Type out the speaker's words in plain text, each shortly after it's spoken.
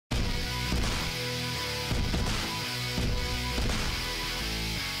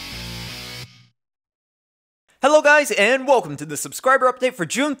Hello guys, and welcome to the subscriber update for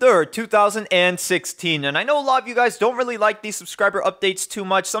June 3rd, 2016. And I know a lot of you guys don't really like these subscriber updates too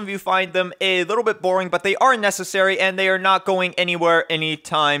much. Some of you find them a little bit boring, but they are necessary and they are not going anywhere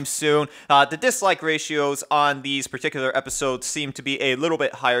anytime soon. The dislike ratios on these particular episodes seem to be a little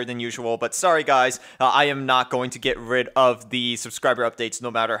bit higher than usual, but sorry guys, I am not going to get rid of the subscriber updates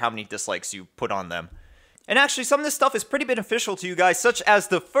no matter how many dislikes you put on them. And actually, some of this stuff is pretty beneficial to you guys, such as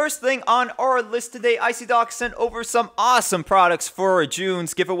the first thing on our list today. ICY DOCK sent over some awesome products for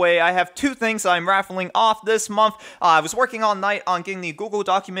June's giveaway. I have two things I'm raffling off this month. I was working all night on getting the Google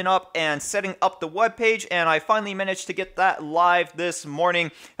document up and setting up the webpage, and I finally managed to get that live this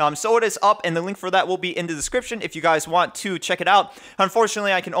morning. So it is up, and the link for that will be in the description if you guys want to check it out.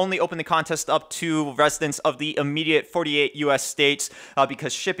 Unfortunately, I can only open the contest up to residents of the immediate 48 US states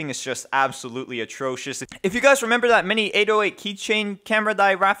because shipping is just absolutely atrocious. If you guys remember that mini 808 keychain camera that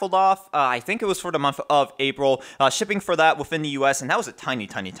I raffled off, I think it was for the month of April, shipping for that within the US, and that was a tiny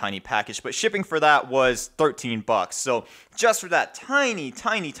package, but shipping for that was 13 bucks. So just for that tiny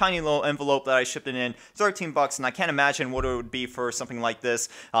little envelope that I shipped it in, 13 bucks, and I can't imagine what it would be for something like this,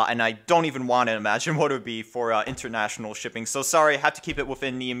 and I don't even want to imagine what it would be for international shipping. So sorry, I had to keep it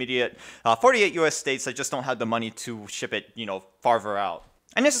within the immediate 48 US states. I just don't have the money to ship it, farther out.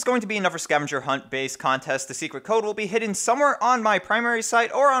 And this is going to be another scavenger hunt based contest. The secret code will be hidden somewhere on my primary site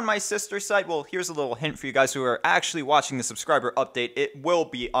or on my sister site. Well, here's a little hint for you guys who are actually watching the subscriber update. It will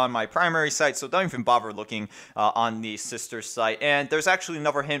be on my primary site, so don't even bother looking on the sister site. And there's actually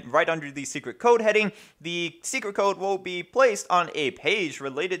another hint right under the secret code heading. The secret code will be placed on a page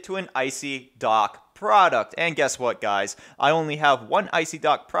related to an ICY DOCK product. And guess what, guys? I only have one ICY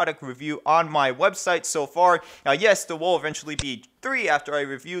DOCK product review on my website so far. Yes, there will eventually be 3 after I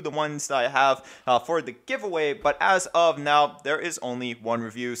review the ones that I have for the giveaway, but as of now, there is only 1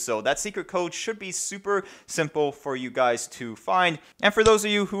 review, so that secret code should be super simple for you guys to find. And for those of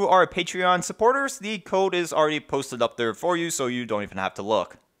you who are Patreon supporters, the code is already posted up there for you, so you don't even have to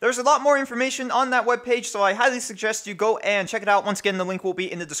look. There's a lot more information on that webpage, so I highly suggest you go and check it out. Once again, the link will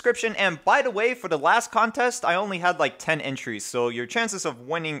be in the description. And by the way, for the last contest, I only had like 10 entries, so your chances of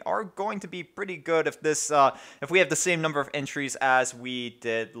winning are going to be pretty good if we have the same number of entries as we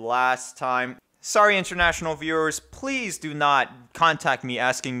did last time. Sorry, international viewers, please do not contact me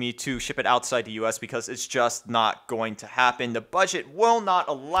asking me to ship it outside the US because it's just not going to happen. The budget will not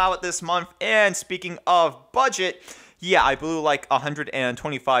allow it this month. And speaking of budget, yeah, I blew like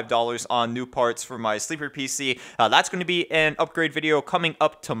 $125 on new parts for my sleeper PC. That's going to be an upgrade video coming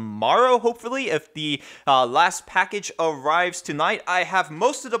up tomorrow, hopefully, if the last package arrives tonight. I have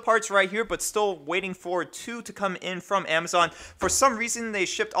most of the parts right here, but still waiting for 2 to come in from Amazon. For some reason, they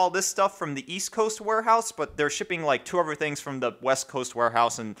shipped all this stuff from the East Coast warehouse, but they're shipping like 2 other things from the West Coast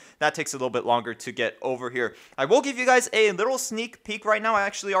warehouse, and that takes a little bit longer to get over here. I will give you guys a little sneak peek right now. I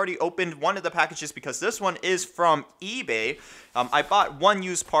actually already opened one of the packages because this one is from eBay. I bought 1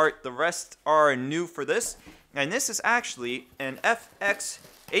 used part, the rest are new for this, and this is actually an FX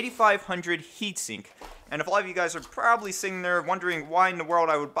 8500 heatsink. And if a lot of you guys are probably sitting there wondering why in the world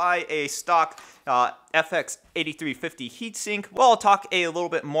I would buy a stock FX 8350 heatsink, well, I'll talk a little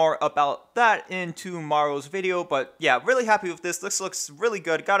bit more about that in tomorrow's video. But yeah, really happy with this. This looks really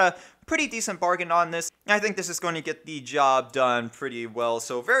good. Got a pretty decent bargain on this. I think this is going to get the job done pretty well.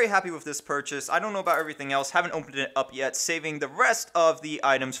 So very happy with this purchase. I don't know about everything else. Haven't opened it up yet. Saving the rest of the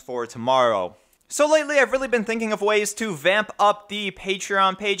items for tomorrow. So lately, I've really been thinking of ways to vamp up the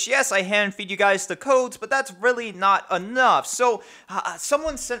Patreon page. Yes, I hand feed you guys the codes, but that's really not enough. So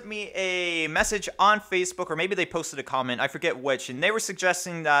someone sent me a message on Facebook, or maybe they posted a comment, I forget which, and they were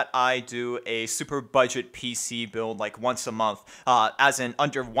suggesting that I do a super budget PC build like once a month, as in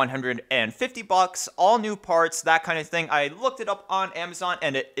under 150 bucks, all new parts, that kind of thing. I looked it up on Amazon,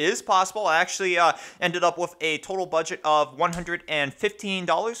 and it is possible. I actually ended up with a total budget of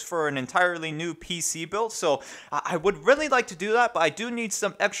 $115 for an entirely new PC build, so I would really like to do that, but I do need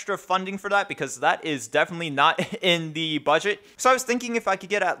some extra funding for that because that is definitely not in the budget. So I was thinking if I could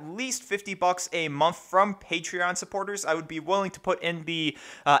get at least 50 bucks a month from Patreon supporters, I would be willing to put in the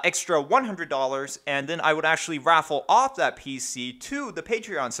extra $100, and then I would actually raffle off that PC to the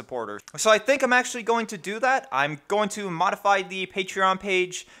Patreon supporters. So I think I'm actually going to do that. I'm going to modify the Patreon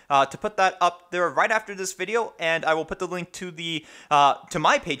page to put that up there right after this video, and I will put the link to the to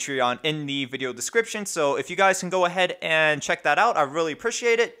my Patreon in the video video description. So if you guys can go ahead and check that out, I really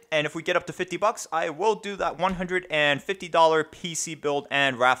appreciate it. And if we get up to 50 bucks, I will do that $150 PC build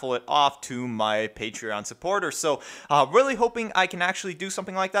and raffle it off to my Patreon supporters. So really hoping I can actually do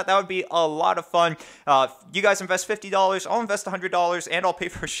something like that. That would be a lot of fun. You guys invest $50, I'll invest $100, and I'll pay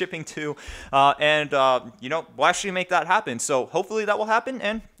for shipping too. You know, we'll actually make that happen. So hopefully that will happen,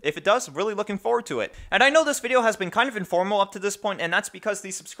 and if it does, really looking forward to it. And I know this video has been kind of informal up to this point, and that's because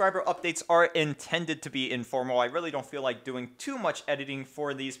these subscriber updates are intended to be informal. I really don't feel like doing too much editing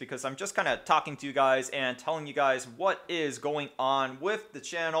for these because I'm just kind of talking to you guys and telling you guys what is going on with the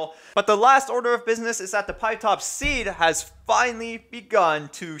channel. But the last order of business is that the Pie-Top Seed has finally begun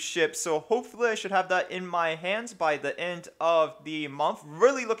to ship, so hopefully I should have that in my hands by the end of the month.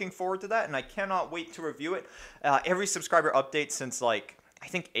 Really looking forward to that, and I cannot wait to review it. Every subscriber update since like I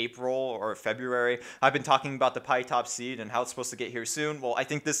think April or February, I've been talking about the Pie-Top Seed and how it's supposed to get here soon. Well, I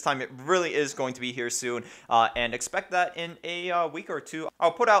think this time it really is going to be here soon, and expect that in a week or two.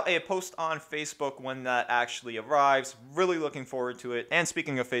 I'll put out a post on Facebook when that actually arrives. Really looking forward to it. And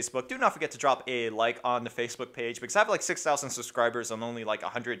speaking of Facebook, do not forget to drop a like on the Facebook page because I have like 6,000 subscribers and only like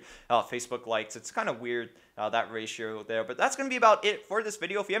 100 Facebook likes. It's kind of weird, that ratio there. But that's going to be about it for this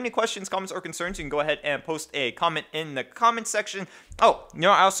video. If you have any questions, comments, or concerns, you can go ahead and post a comment in the comment section. Oh, you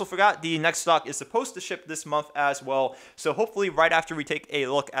know, I also forgot the next stock is supposed to ship this month as well. So hopefully right after we take a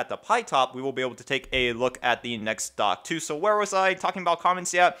look at the Pie-Top, we will be able to take a look at the next stock too. So where was I talking about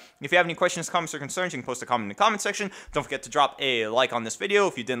comments yet? If you have any questions, comments, or concerns, you can post a comment in the comment section. Don't forget to drop a like on this video.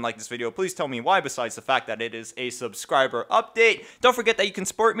 If you didn't like this video, please tell me why, besides the fact that it is a subscriber update. Don't forget that you can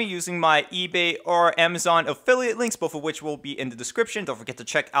support me using my eBay or Amazon affiliate links, both of which will be in the description. Don't forget to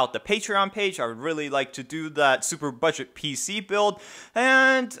check out the Patreon page. I would really like to do that super budget PC build.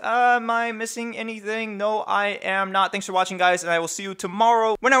 And am I missing anything? No, I am not. Thanks for watching, guys, and I will see you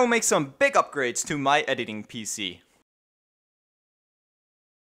tomorrow when I will make some big upgrades to my editing PC.